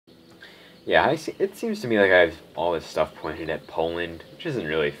Yeah, I see, it seems to me like I have all this stuff pointed at Poland, which isn't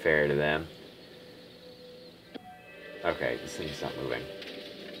really fair to them. Okay, this thing's not moving.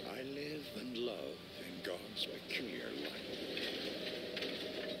 I live and love in God's peculiar light.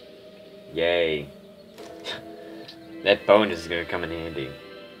 Yay. That bonus is gonna come in handy.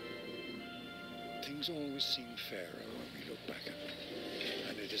 Things always seem fairer when we look back at them,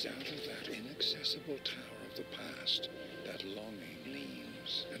 and it is out of that inaccessible tower of the past that longing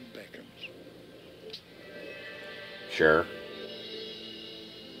leans and beckons. Sure.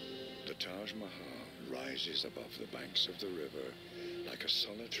 The Taj Mahal rises above the banks of the river like a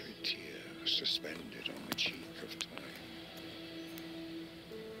solitary tear suspended on the cheek of time.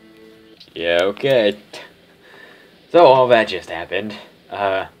 Yeah, okay. So all that just happened.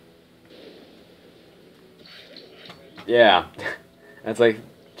 Yeah. That's like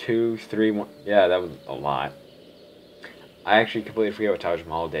 2, 3, 1. Yeah, that was a lot. I actually completely forget what Taj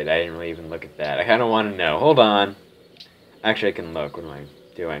Mahal did. I didn't really even look at that. I kind of want to know. Hold on. Actually, I can look. What am I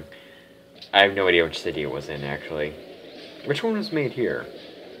doing? I have no idea which city it was in, actually. Which one was made here?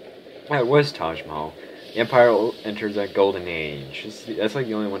 Oh, it was Taj Mahal. The Empire enters a golden age. That's like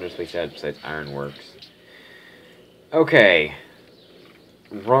the only one that's like that besides Ironworks. Okay.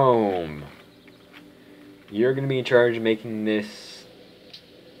 Rome. You're going to be in charge of making this...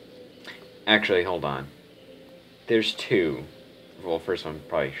 Actually, hold on. There's 2. Well, first one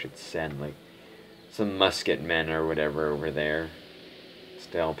probably should send, like, some musket men or whatever over there.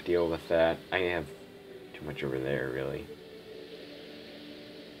 To help deal with that. I have too much over there, really.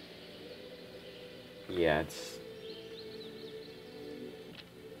 Yeah, it's...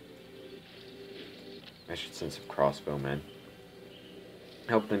 I should send some crossbowmen.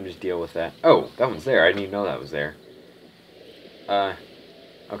 Help them just deal with that. Oh, that one's there. I didn't even know that was there.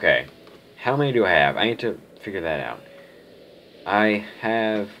 Okay. How many do I have? I need to figure that out. I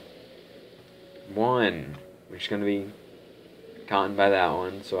have 1, which is going to be gotten by that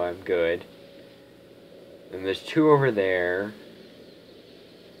one, so I'm good. And there's 2 over there.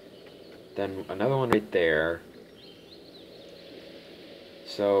 Then another one right there.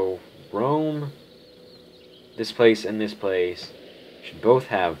 So, Rome, this place, and this place should both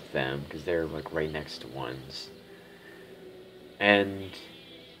have them, because they're like right next to ones. And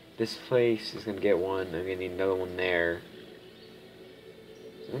this place is going to get one. I'm going to need another one there.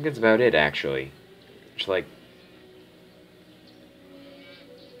 I think that's about it, actually. Just like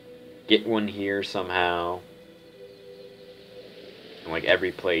get one here somehow. And like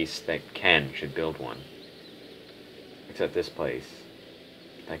every place that can should build one. Except this place.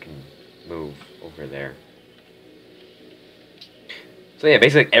 That can move over there. So yeah,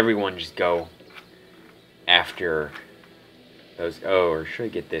 basically everyone just go after those. Oh, or should I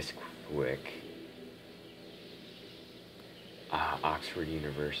get this quick? Oxford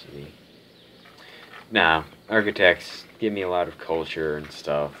University. Nah, architects give me a lot of culture and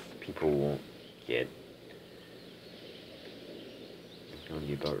stuff. People won't get. It's going to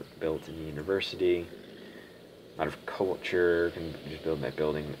be built in the university. A lot of culture. Can just build that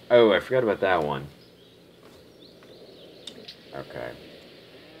building. Oh, I forgot about that one. Okay.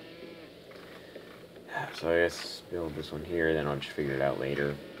 So I guess build this one here, then I'll just figure it out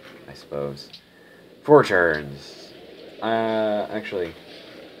later, I suppose. 4 turns. Actually,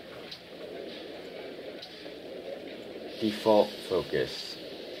 default focus.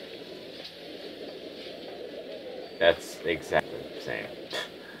 That's exactly the same.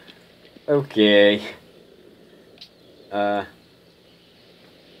 Okay.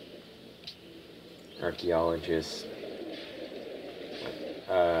 Archaeologist.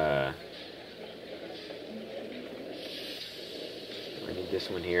 I need this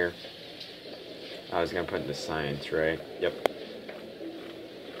one here. I was gonna put in the science, right? Yep.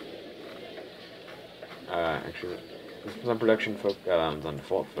 Actually, this was on production focus. On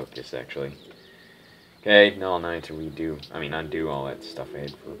default focus, actually. Okay, no, now I need to undo all that stuff I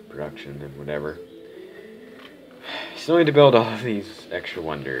had for production and whatever. Still need to build all of these extra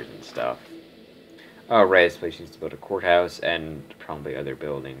wonders and stuff. Oh, right, this place needs to build a courthouse and probably other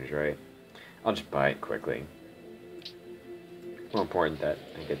buildings, right? I'll just buy it quickly. More important that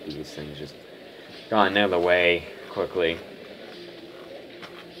I get these things just gotten out of the way quickly.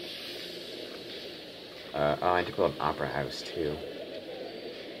 Oh, I had to build an opera house, too.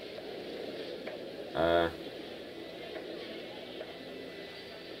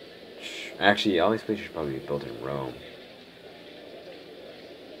 Actually, all these places should probably be built in Rome.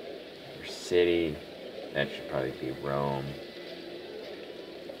 Or city, that should probably be Rome.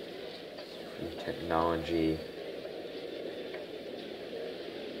 Technology.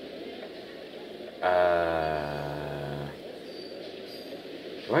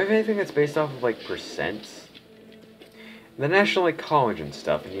 Do I have anything that's based off of, like, percents? The national, like, college and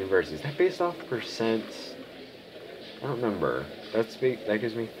stuff and universities, is that based off percents? I don't remember. That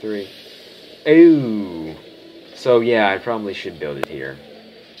gives me 3. Ooh! So, yeah, I probably should build it here.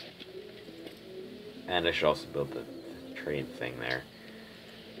 And I should also build the trade thing there.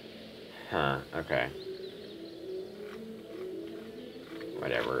 Huh, okay.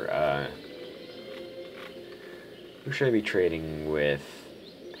 Whatever, who should I be trading with?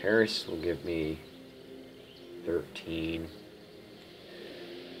 Paris will give me 13.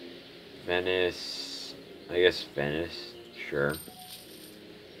 Venice, I guess Venice, sure.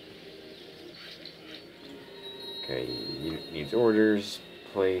 Okay, needs orders.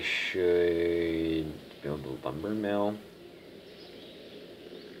 Place should build a lumber mill.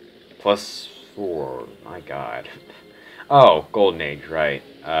 +4, my god. Oh, Golden Age, right.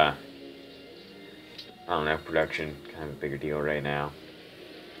 I don't know, production, kind of a bigger deal right now.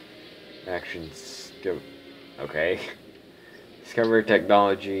 Actions, okay. Discover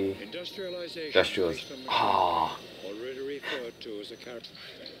technology. Industrialization. Ah.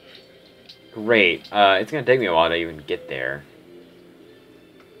 Great. It's gonna take me a while to even get there.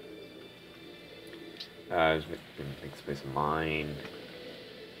 Make this place mine.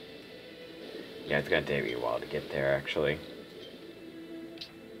 Yeah, it's gonna take me a while to get there, actually.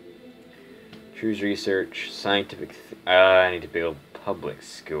 Choose research, scientific. I need to build public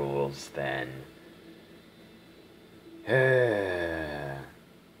schools then.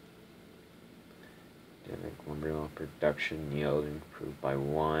 Lumber production yield improved by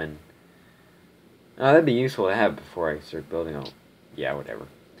 1. That'd be useful to have before I start building all. Yeah, whatever.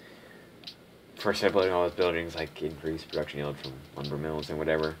 Before I start building all those buildings, like increase production yield from lumber mills and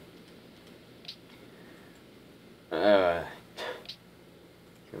whatever. It's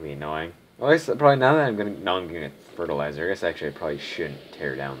gonna be annoying. Well, I guess probably now that I'm gonna fertilizer, I guess actually I probably shouldn't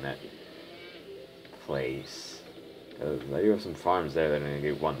tear down that place. Because I do have some farms there that I'm gonna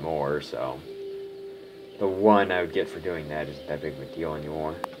get 1 more, so the 1 I would get for doing that isn't that big of a deal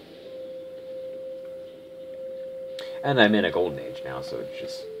anymore. And I'm in a golden age now, so it's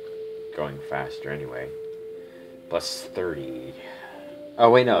just going faster anyway. +30.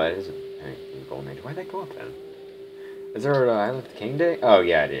 Oh wait, no, that isn't a golden age. Why'd that go up then? Is there an I Love the King Day? Oh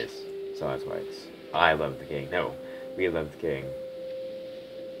yeah, it is. So that's why it's I Love the King. No, we love the King.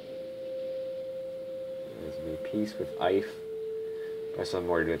 There's made peace with Ife. Probably something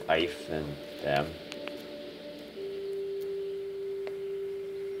more to do with Ife than them.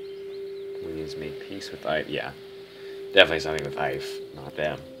 He's made peace with Ife. Yeah, definitely something with Ife, not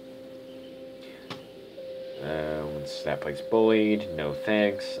them. Once that place's bullied, no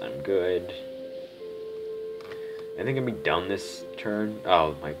thanks. I'm good. I think I'm gonna be done this turn.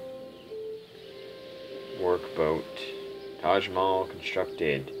 Oh, my workboat. Taj Mahal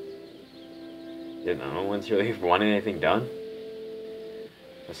constructed. Did no one's really wanting anything done?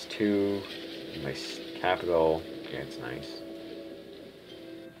 +2. My capital. Okay, it's nice.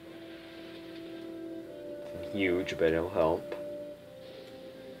 It's huge, but it'll help.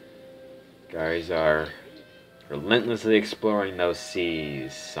 Guys are relentlessly exploring those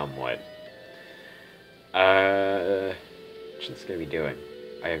seas somewhat. What's this gonna be doing?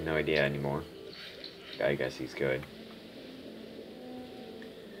 I have no idea anymore. I guess he's good.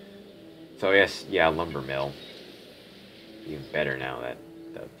 So yes, yeah, lumber mill. Even better now that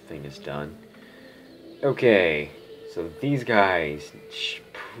the thing is done. Okay, so these guys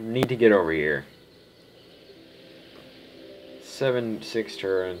need to get over here. 6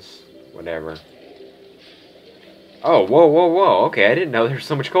 turns, whatever. Oh, whoa, whoa, whoa. Okay, I didn't know there was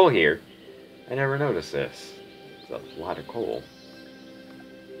so much coal here. I never noticed this. It's a lot of coal.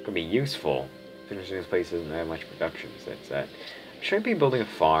 Could be useful. Finishing this place doesn't have much production, so that's that. Should I be building a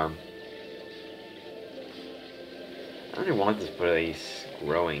farm? I don't even want this place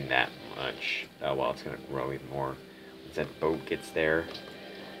growing that much. Oh, well, it's going to grow even more once that boat gets there.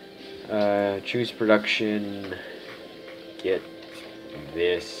 Choose production. Get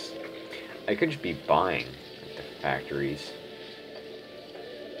this. I could just be buying at the factories.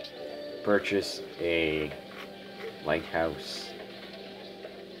 Purchase a lighthouse.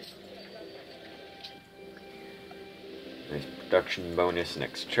 Nice production bonus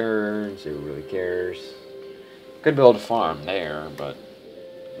next turn, so who really cares? Could build a farm there, but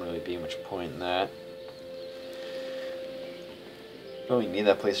wouldn't really be much point in that. Don't really need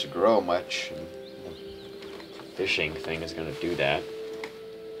that place to grow much. And the fishing thing is going to do that.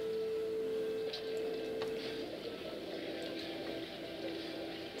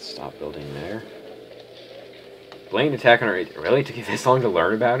 Stop building there. Blaine attack on our... Really? Took you this long to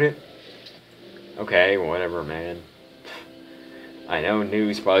learn about it? Okay, whatever, man. I know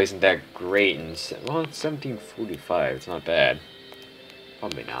news probably isn't that great, and well, it's 1745. It's not bad.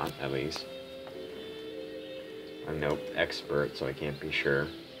 Probably not, at least. I'm no expert, so I can't be sure.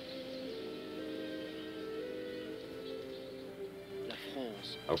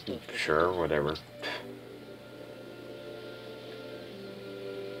 Oh, sure, whatever.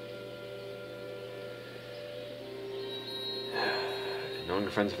 Known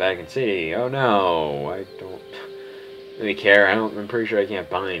to friends of Vatican City. Oh no, I don't really care. I'm pretty sure I can't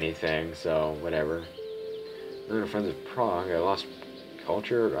buy anything, so whatever. Known to friends of Prague. I lost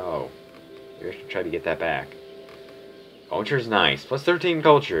culture. Oh, maybe I should try to get that back. Culture's nice. Plus 13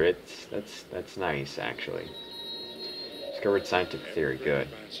 culture. That's nice actually. Discovered scientific theory. Good.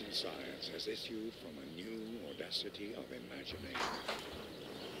 Advance in science has issued from a new audacity of imagination.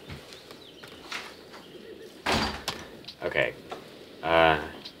 Okay.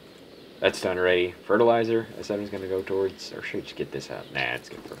 That's done already. Fertilizer, I said I was going to go towards, or should I just get this out? Nah, it's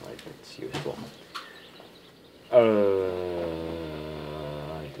good fertilizer. It's useful.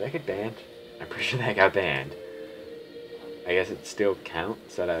 Did that get banned? I'm pretty sure that got banned. I guess it still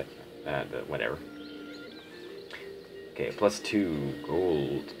counts at whatever. Okay, plus 2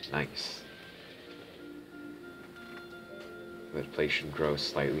 gold. Nice. This place should grow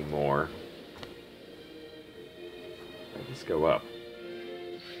slightly more. Let's go up.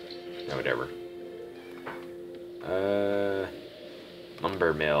 No, whatever.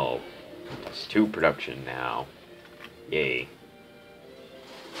 Lumber mill. Plus 2 production now. Yay.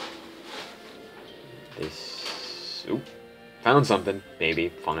 This... Oop. Found something. Maybe.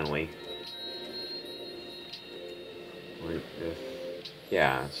 Finally.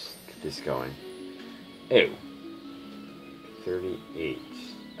 Yeah, let's get this going. Ew. 38.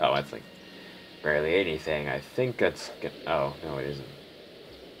 Oh, that's like barely anything. I think that's... Oh, no, it isn't.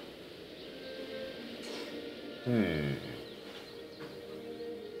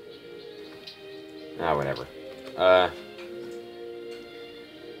 Whatever.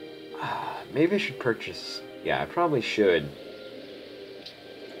 Maybe I should purchase... Yeah, I probably should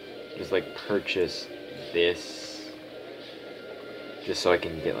just, like, purchase this just so I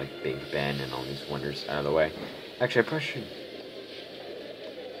can get, like, Big Ben and all these wonders out of the way. Actually, I probably should...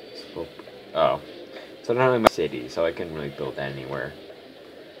 Oh. So not only my city, so I couldn't really build that anywhere.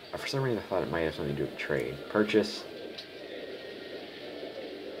 For some reason I thought it might have something to do with trade. Purchase.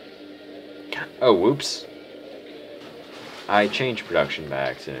 Oh, whoops. I changed production by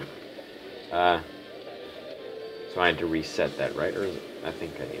accident. So I had to reset that, right? Or is it, I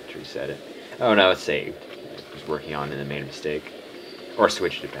think I need to reset it. Oh no, it's saved. I was working on it and made a mistake. Or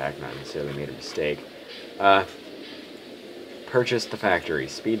switched it back, not necessarily made a mistake. Purchase the factory.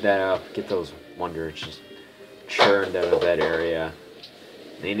 Speed that up. Get those wonders just churned out of that area.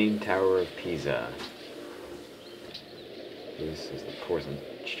 Leaning Tower of Pisa. This is the Poison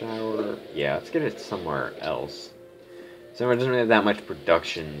Tower. Yeah, let's get it somewhere else. Somewhere doesn't really have that much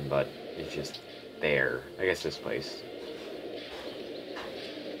production, but it's just there. I guess this place.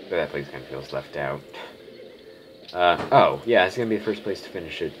 But that place kind of feels left out. Oh, yeah, it's gonna be the first place to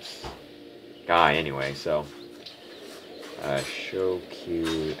finish its guy anyway, so. Show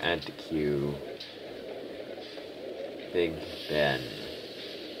queue, add to queue. Big Ben.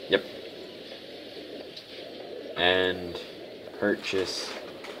 Yep. And purchase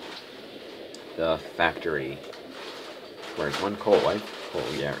the factory. Where's one coal? I have coal.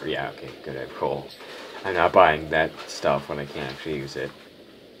 Yeah, okay, good. I have coal. I'm not buying that stuff when I can't actually use it.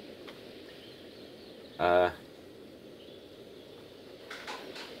 I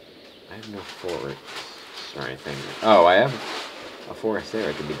have no forests or anything. Oh, I have a forest there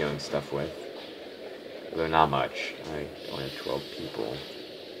I could be doing stuff with. Though not much. I only have 12 people.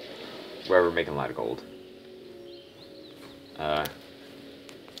 Where we're making a lot of gold. What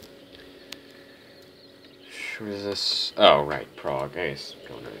is this? Oh, right, Prague. I guess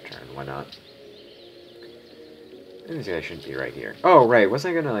go another turn. Why not? This guy shouldn't be right here. Oh, right.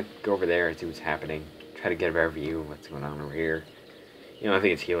 Wasn't I gonna, like, go over there and see what's happening? Try to get a better view of what's going on over here. You know, I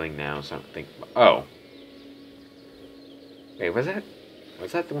think it's healing now, so I don't think... Oh. Wait, was that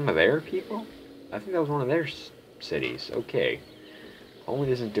one of their people? I think that was one of their cities. Okay.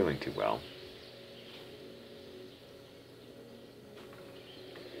 Poland isn't doing too well.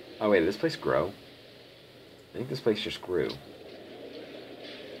 Oh, wait, did this place grow? I think this place just grew.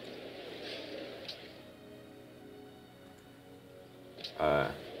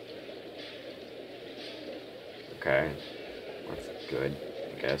 Okay. That's good,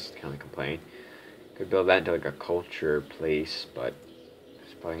 I guess. Kind of complain. Could build that into like a culture place, but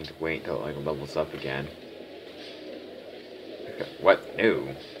it's probably need to wait until it like levels up again. Okay. What?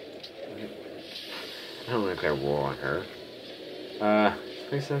 No. I don't want to declare war on her.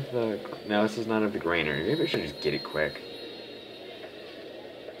 Place of the... No, this is not of the granary. Maybe I should just get it quick.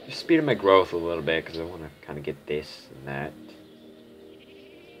 Just speed up my growth a little bit, because I want to kind of get this and that.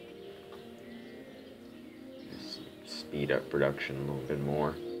 Just speed up production a little bit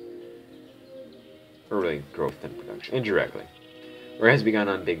more. Or really, growth than production. Indirectly. Or has begun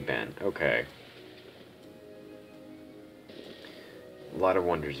on Big Ben. Okay. A lot of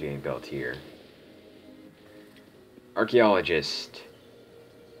wonders being built here. Archaeologist.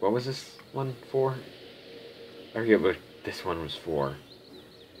 What was this one for? I forget what this one was for.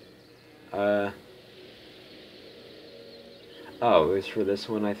 Oh, it was for this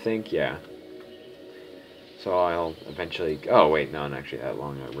one, I think? Yeah. So I'll eventually... Oh, wait, no, actually that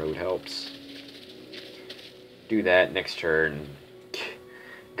long a road helps. Do that next turn.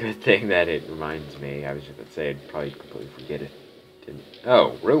 Good thing that it reminds me. I was just going to say I'd probably completely forget it. Didn't...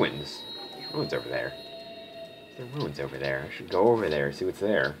 Oh, ruins. Ruins over there. There are ruins over there. I should go over there, see what's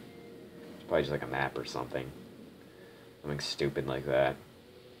there. It's probably just like a map or something. Something stupid like that.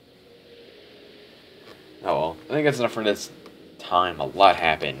 Oh well, I think that's enough for this time. A lot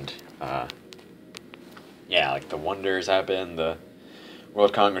happened. Yeah, like the Wonders happened, the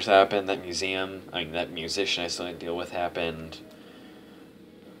World Congress happened, that museum, that musician I still need to deal with happened.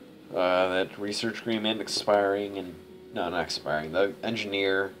 That research agreement expiring, and... No, not expiring. The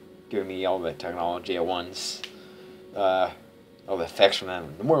engineer giving me all the technology at once. All the effects from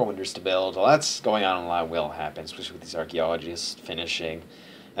them, the more wonders to build. Well, that's going on, and a lot will happen, especially with these archaeologists finishing.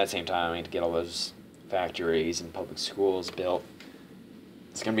 At the same time, I need to get all those factories and public schools built.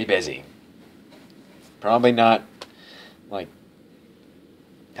 It's gonna be busy. Probably not, like,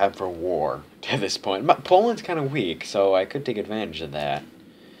 time for war to this point. Poland's kind of weak, so I could take advantage of that.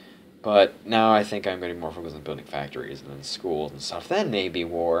 But now I think I'm going to be more focused on building factories and then schools and stuff. Then maybe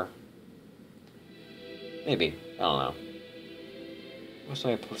war. Maybe. I don't know. Most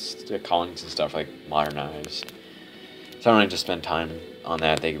of my colonies and stuff, like, modernized. So I don't need to spend time on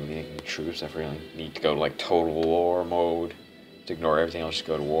that. They can be making troops. I really need to go to, like, total war mode. To ignore everything else, just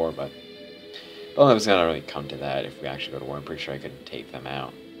go to war. But I don't know if it's going to really come to that if we actually go to war. I'm pretty sure I could take them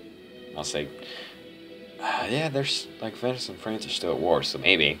out. I'll say, yeah, there's, like, Venice and France are still at war, so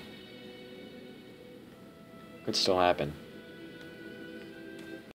maybe. Could still happen.